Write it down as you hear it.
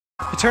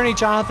Attorney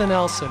Jonathan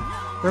Elson,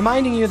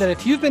 reminding you that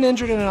if you've been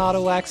injured in an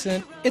auto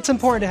accident, it's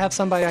important to have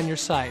somebody on your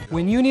side.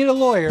 When you need a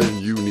lawyer,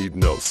 then you need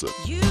Nelson.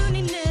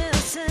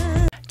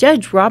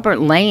 Judge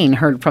Robert Lane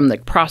heard from the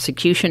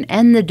prosecution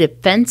and the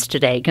defense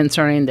today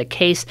concerning the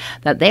case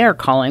that they are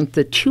calling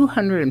the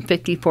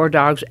 254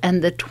 dogs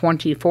and the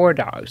 24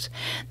 dogs.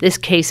 This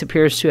case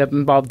appears to have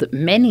involved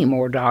many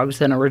more dogs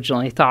than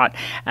originally thought,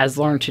 as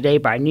learned today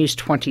by News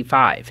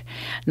 25.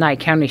 Nye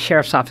County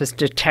Sheriff's Office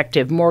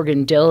Detective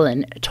Morgan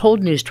Dillon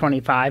told News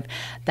 25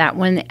 that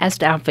when the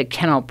Est Alpha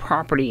Kennel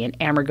property in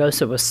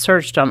Amargosa was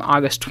searched on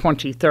August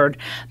 23rd,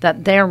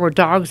 that there were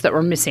dogs that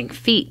were missing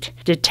feet.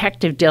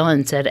 Detective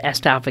Dillon said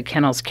Est Alpha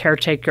Kennel's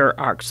caretaker,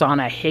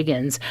 Oksana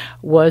Higgins,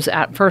 was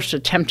at first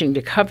attempting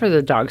to cover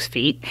the dog's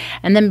feet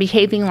and then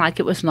behaving like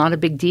it was not a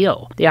big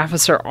deal. The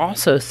officer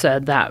also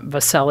said that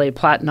Vasili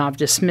Platunov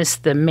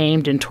dismissed the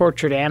maimed and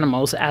tortured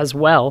animals as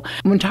well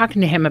when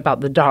talking to him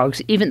about the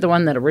dogs, even the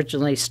one that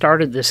originally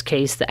started this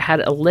case that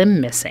had a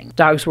limb missing.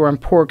 Dogs were in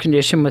poor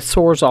condition with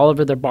sores all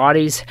over their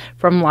bodies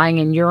from lying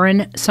in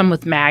urine, some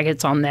with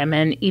maggots on them,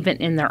 and even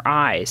in their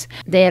eyes.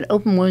 They had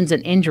open wounds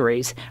and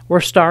injuries,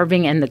 were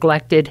starving and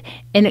neglected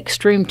in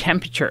extreme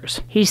temperatures.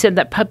 He said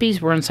that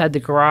puppies were inside the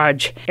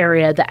garage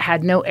area that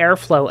had no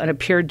airflow and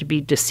appeared to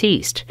be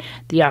deceased.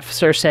 The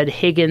officer said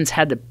Higgins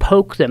had to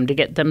poke them to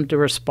get them to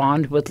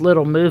respond with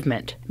little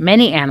movement.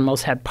 Many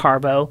animals had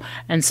parvo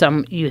and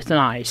some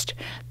euthanized.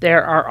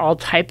 There are all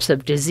types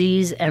of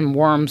disease and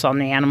worms on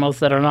the animals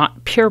that are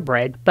not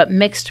purebred but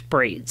mixed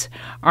breeds.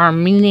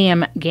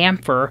 Armenian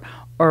Gamfer,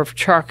 or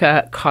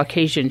Charka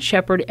Caucasian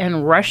Shepherd,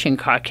 and Russian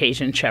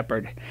Caucasian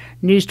Shepherd.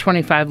 News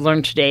 25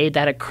 learned today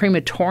that a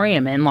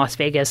crematorium in Las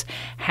Vegas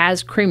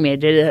has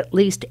cremated at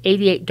least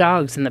 88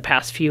 dogs in the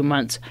past few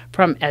months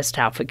from Est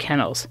Alpha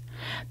Kennels.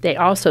 They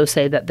also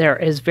say that there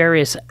is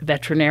various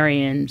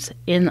veterinarians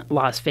in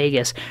Las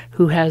Vegas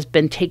who has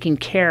been taking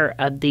care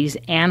of these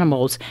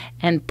animals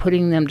and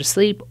putting them to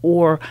sleep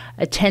or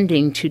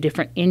attending to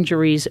different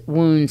injuries,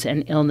 wounds,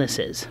 and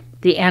illnesses.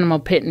 The animal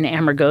pit in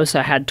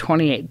Amargosa had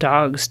 28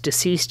 dogs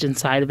deceased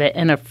inside of it,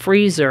 and a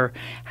freezer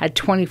had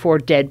 24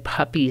 dead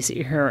puppies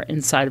here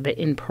inside of it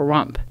in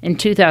Pahrump. In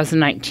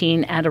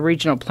 2019, at a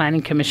regional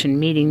planning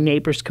commission meeting,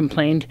 neighbors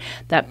complained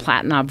that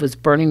Platunov was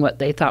burning what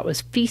they thought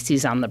was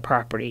feces on the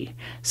property.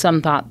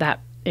 Some thought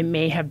that it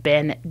may have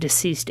been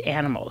deceased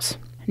animals.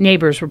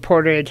 Neighbors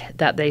reported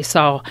that they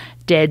saw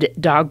dead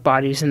dog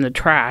bodies in the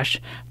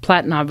trash.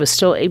 Platunov was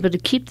still able to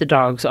keep the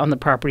dogs on the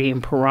property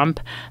in Pahrump,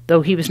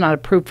 though he was not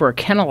approved for a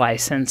kennel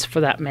license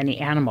for that many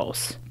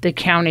animals. The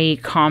county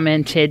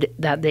commented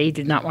that they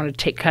did not want to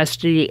take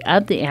custody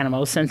of the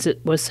animals since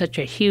it was such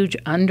a huge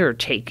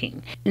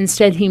undertaking.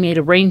 Instead, he made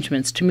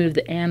arrangements to move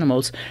the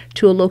animals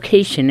to a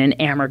location in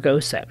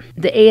Amargosa.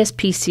 The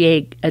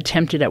ASPCA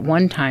attempted at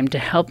one time to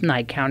help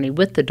Nye County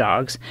with the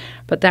dogs,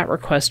 but that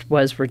request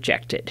was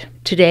rejected.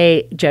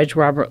 Today, Judge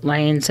Robert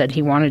Lane said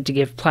he wanted to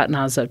give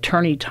Platunov's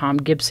attorney, Tom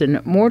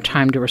Gibson, more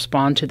time to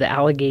respond to the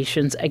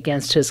allegations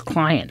against his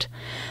client.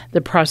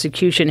 The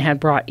prosecution had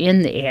brought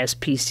in the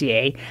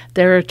ASPCA,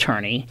 their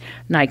attorney,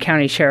 Nye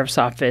County Sheriff's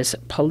Office,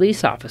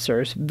 police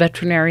officers,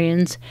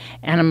 veterinarians,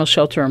 animal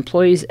shelter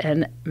employees,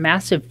 and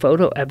massive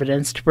photo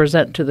evidence to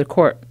present to the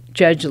court.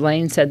 Judge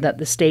Lane said that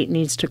the state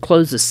needs to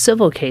close a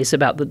civil case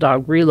about the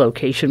dog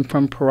relocation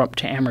from Pahrump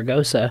to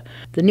Amargosa.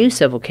 The new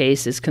civil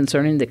case is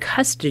concerning the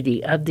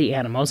custody of the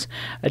animals.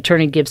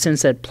 Attorney Gibson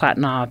said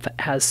Platunov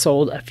has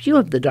sold a few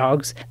of the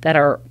dogs that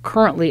are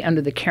currently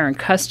under the care and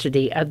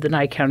custody of the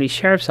Nye County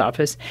Sheriff's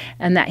Office,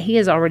 and that he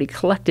has already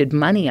collected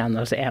money on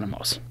those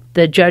animals.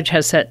 The judge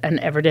has set an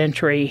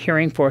evidentiary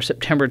hearing for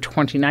September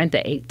 29th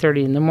at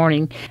 8:30 in the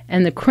morning,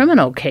 and the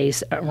criminal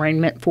case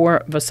arraignment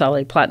for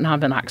Vasili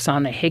Platunov and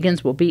Oksana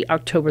Higgins will be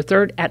October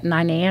 3rd at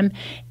 9 a.m.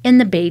 in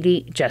the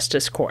Beatty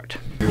Justice Court.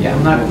 Yeah,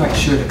 I'm not quite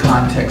sure the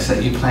context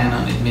that you plan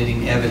on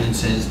admitting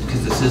evidence is,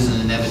 because this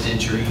isn't an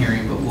evidentiary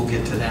hearing, but we'll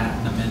get to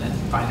that in a minute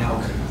and find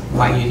out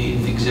why you need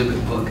an exhibit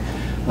book.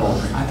 Well,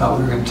 I thought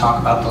we were going to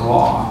talk about the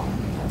law,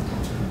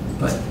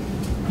 but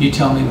you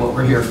tell me what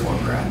we're here for,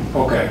 Brad.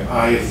 Okay,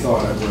 I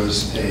thought it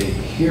was a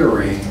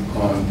hearing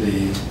on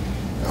the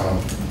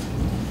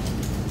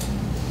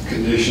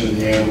condition of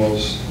the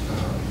animals,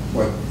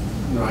 what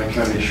Nye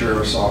County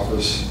Sheriff's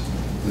Office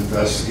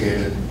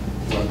investigated,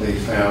 what they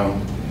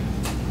found.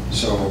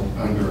 So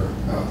under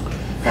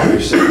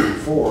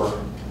 574,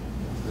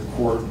 the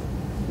court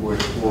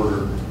would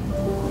order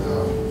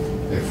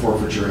a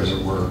forfeiture, as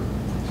it were,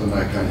 to the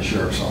Nye County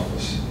Sheriff's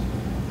Office.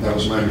 That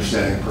was my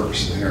understanding and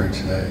purpose of the hearing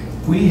today.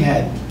 We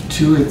had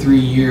 2 or 3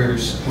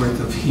 years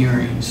worth of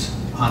hearings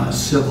on a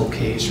civil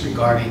case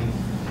regarding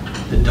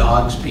the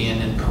dogs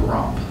being in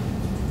Pahrump.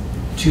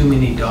 Too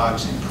many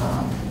dogs in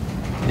Pahrump,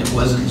 and it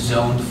wasn't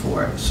zoned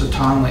for it. So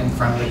Tom went in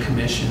front of the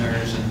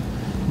commissioners,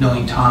 and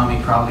knowing Tom,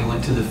 he probably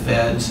went to the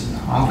feds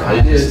and all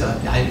kinds of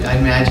stuff. I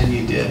imagine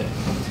you did,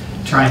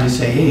 trying to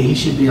say, hey, he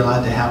should be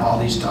allowed to have all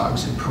these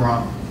dogs in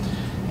Pahrump.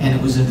 And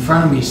it was in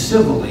front of me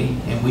civilly,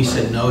 and we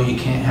said, no, you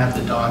can't have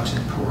the dogs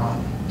in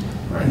Pahrump.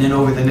 Right. And then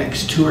over the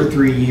next 2 or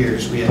 3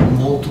 years, we had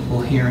multiple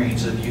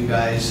hearings of you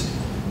guys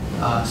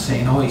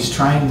saying, oh, he's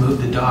trying to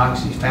move the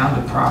dogs, he found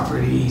a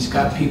property, he's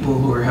got people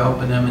who are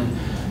helping him, and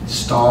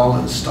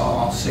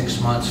install,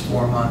 6 months,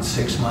 4 months,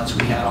 6 months.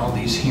 We had all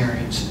these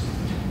hearings.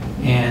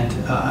 And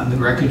the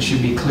record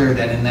should be clear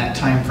that in that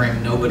time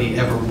frame, nobody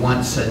ever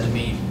once said to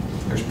me,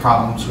 there's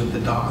problems with the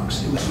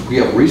dogs. We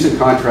have recent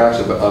contracts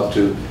up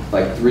to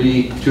like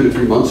 2 to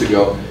 3 months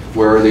ago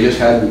where they just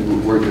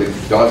hadn't, where the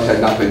dogs had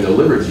not been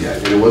delivered yet.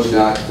 And it was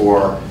not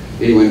for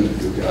anyone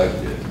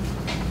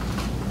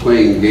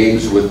playing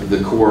games with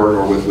the court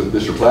or with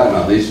Mr.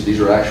 Platunov. These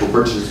are actual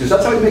purchases, because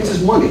that's how he makes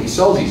his money. He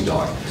sells these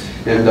dogs.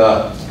 And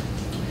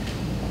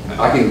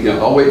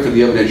I'll wait for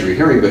the evidentiary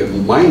hearing, but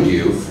mind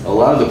you, a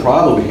lot of the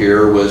problem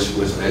here was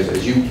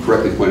as you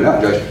correctly pointed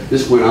out, Judge,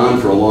 this went on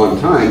for a long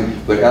time,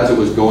 but as it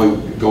was going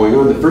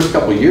on, the first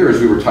couple of years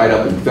we were tied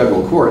up in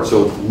federal court,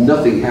 so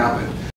nothing happened.